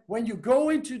 And when you go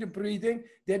into the breathing,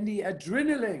 then the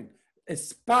adrenaline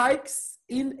spikes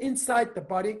inside the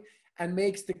body and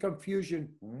makes the confusion,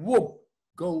 whoop,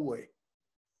 go away.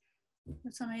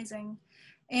 That's amazing.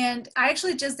 And I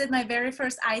actually just did my very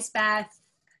first ice bath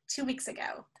 2 weeks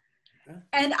ago.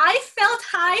 And I felt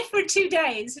high for 2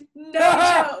 days. No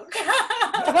joke.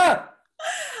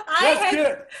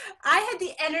 I had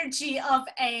the energy of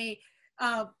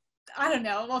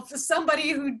of somebody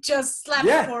who just slept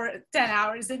for 10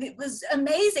 hours. And it was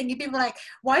amazing. And people were like,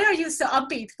 why are you so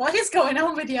upbeat? What is going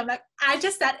on with you? I'm like, I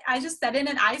just sat in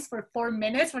an ice for 4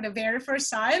 minutes for the very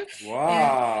first time.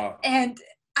 Wow. And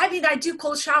I mean, I do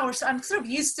cold showers, so I'm sort of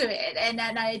used to it. And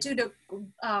then I do the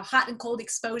hot and cold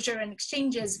exposure and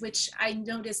exchanges, which I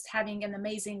noticed having an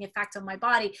amazing effect on my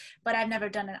body. But I've never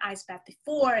done an ice bath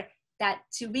before that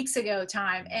 2 weeks ago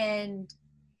time. And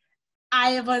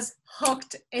I was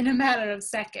hooked in a matter of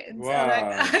seconds. Wow.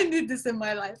 Like, I need this in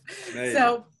my life. Amazing.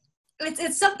 So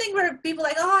it's something where people are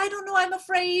like, oh, I don't know, I'm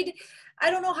afraid. I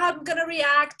don't know how I'm going to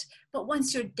react. But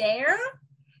once you're there,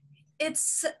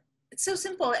 it's so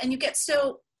simple, and you get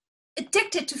so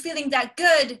addicted to feeling that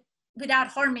good without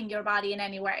harming your body in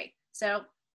any way. So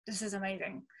this is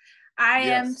amazing. I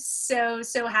am so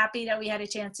happy that we had a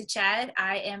chance to chat.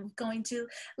 I am going to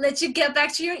let you get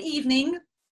back to your evening,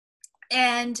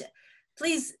 and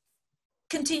please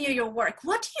continue your work.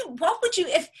 What would you,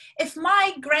 if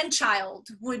my grandchild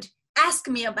would ask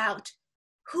me about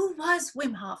who was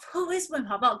Wim Hof, who is Wim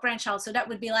Hof, well, grandchild, so that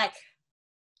would be like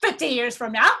 50 years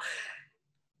from now.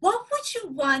 What would you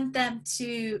want them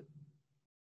to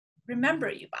remember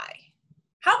you by?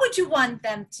 How would you want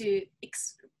them to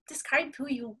describe who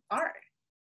you are?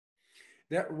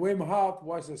 That Wim Hof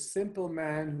was a simple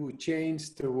man who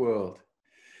changed the world.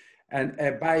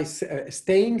 And by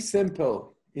staying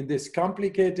simple in this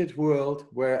complicated world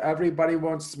where everybody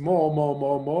wants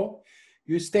more,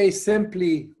 you stay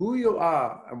simply who you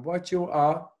are and what you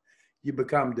are, you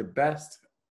become the best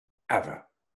ever.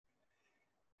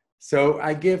 So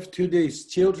I give to these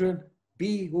children,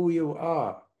 be who you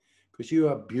are, because you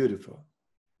are beautiful.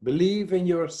 Believe in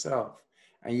yourself,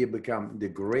 and you become the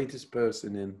greatest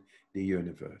person in the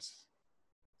universe.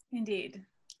 Indeed.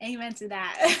 Amen to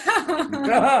that.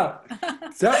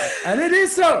 And it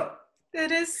is so.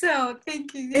 It is so.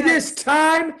 Thank you. Yes.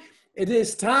 It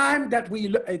is time that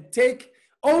we take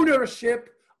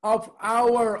ownership of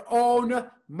our own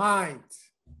minds.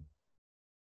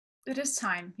 It is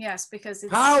time, yes, because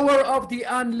it's Power of the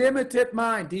unlimited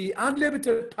mind. The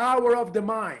unlimited power of the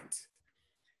mind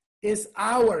is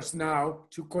ours now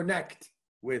to connect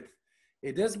with.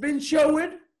 It has been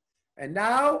shown, and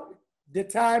now the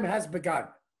time has begun.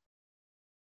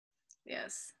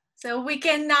 yes. So we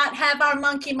cannot have our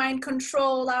monkey mind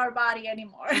control our body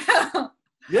anymore.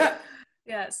 Yeah.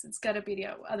 Yes, it's got to be the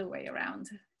other way around.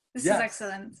 This Yes. is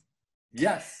excellent.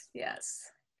 Yes. Yes.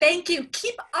 Thank you.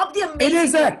 Keep up the It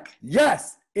is amazing work.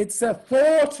 yes, it's a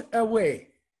thought away.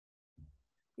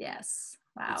 Yes.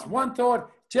 Wow. It's one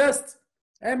thought. Just,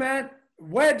 hey man,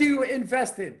 where do you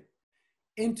invest in?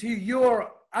 Into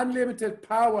your unlimited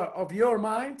power of your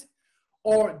mind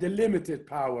or the limited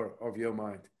power of your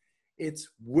mind? It's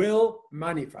will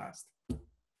manifest.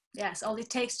 Yes, all it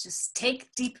takes, just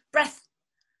take deep breath.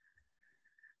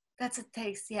 That's it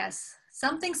takes, yes.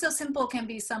 Something so simple can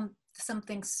be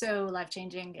something so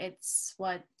life-changing. It's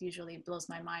what usually blows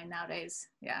my mind nowadays.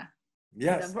 Yeah.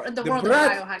 Yes. The world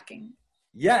breath, of biohacking.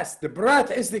 Yes, the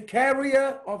breath is the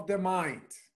carrier of the mind.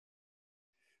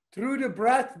 Through the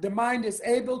breath, the mind is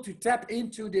able to tap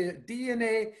into the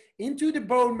DNA, into the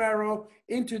bone marrow,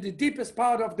 into the deepest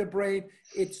part of the brain.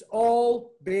 It's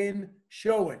all been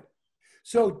shown.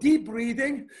 So deep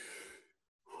breathing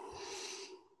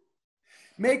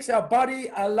makes our body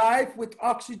alive with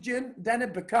oxygen. Then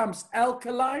it becomes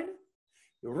alkaline,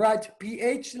 the right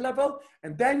pH level.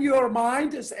 And then your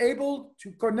mind is able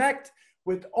to connect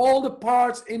with all the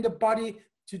parts in the body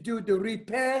to do the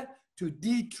repair, to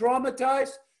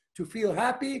de-traumatize, to feel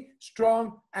happy,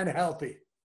 strong, and healthy.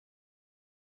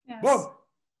 Yes. Boom.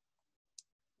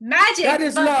 Magic. That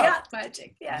is love. Not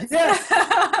magic. Yes. Yes.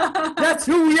 That's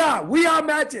who we are. We are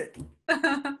magic.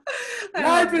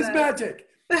 Life is magic.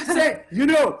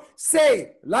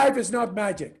 Say life is not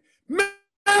magic.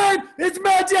 Man, it's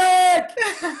magic.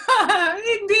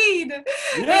 Indeed.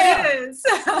 Yeah. It is.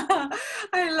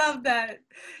 I love that.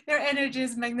 Your energy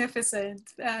is magnificent.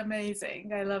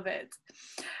 Amazing. I love it.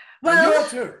 Well,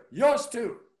 yours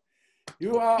too.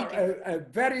 You are a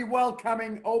very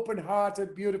welcoming,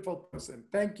 open-hearted, beautiful person.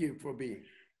 Thank you for being.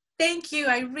 Thank you.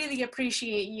 I really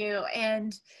appreciate you.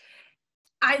 And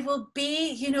I will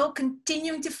be,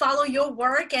 continuing to follow your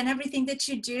work and everything that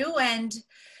you do. And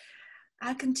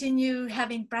I'll continue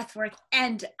having breath work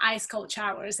and ice cold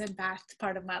showers and bath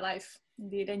part of my life.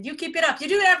 Indeed. And you keep it up. You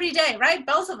do it every day, right?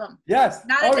 Both of them. Yes.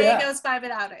 Not a day goes by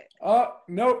without it. Oh,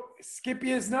 no.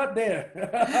 Skippy is not there.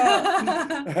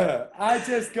 I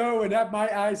just go and have my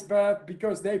ice bath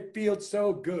because they feel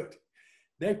so good.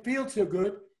 They feel so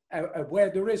good.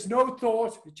 Where there is no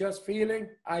thought, just feeling,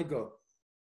 I go.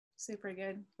 Super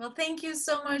good. Well, thank you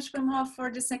so much, Wim Hof,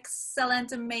 for this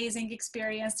excellent, amazing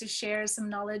experience to share some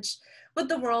knowledge with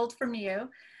the world from you.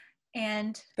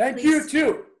 And thank you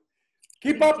too.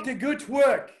 Keep up the good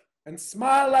work and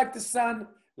smile like the sun,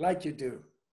 like you do.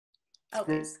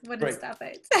 Always. Wouldn't stop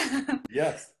it.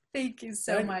 Yes. Thank you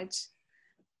so much.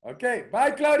 Okay. Bye,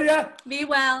 Claudia. Be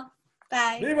well.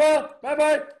 Bye. Be well.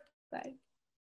 Bye-bye. Bye.